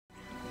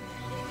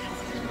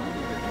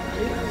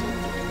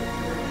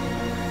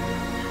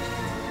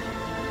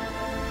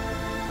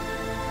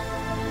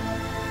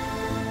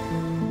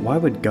Why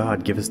would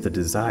God give us the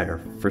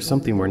desire for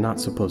something we're not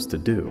supposed to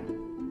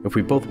do? If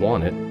we both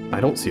want it,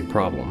 I don't see a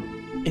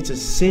problem. It's a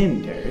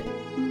sin, Derek.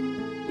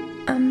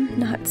 I'm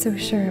not so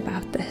sure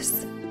about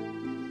this.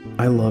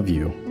 I love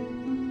you.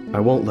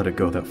 I won't let it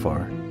go that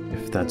far,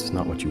 if that's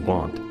not what you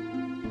want.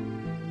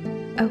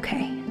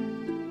 Okay.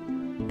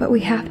 But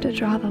we have to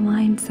draw the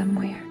line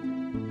somewhere.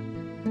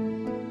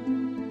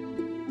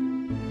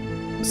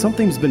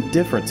 Something's been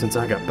different since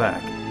I got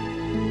back.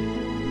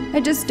 I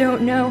just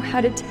don't know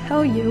how to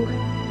tell you.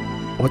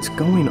 What's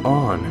going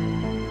on?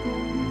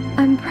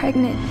 I'm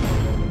pregnant.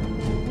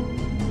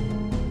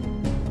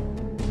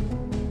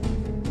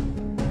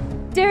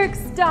 Derek,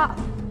 stop!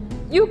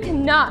 You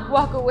cannot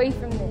walk away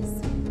from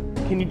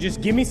this. Can you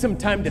just give me some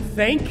time to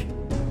think?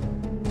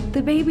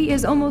 The baby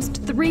is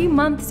almost 3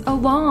 months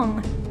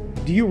along.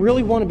 Do you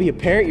really want to be a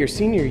parent your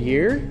senior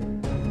year?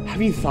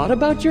 Have you thought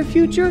about your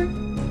future?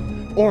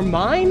 Or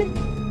mine?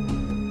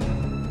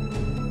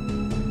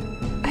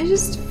 I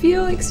just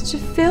feel like such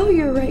a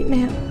failure right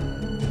now.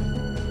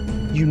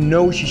 You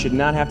know she should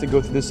not have to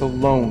go through this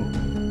alone.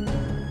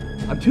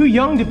 I'm too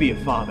young to be a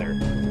father.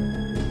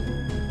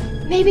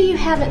 Maybe you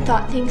haven't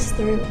thought things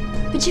through,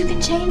 but you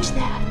can change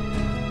that.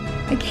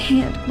 I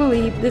can't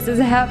believe this is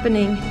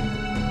happening.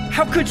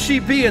 How could she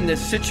be in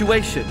this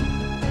situation?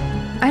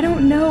 I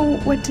don't know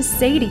what to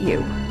say to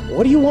you.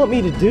 What do you want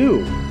me to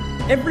do?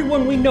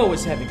 Everyone we know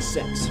is having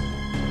sex.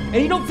 And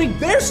you don't think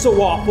they're so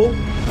awful?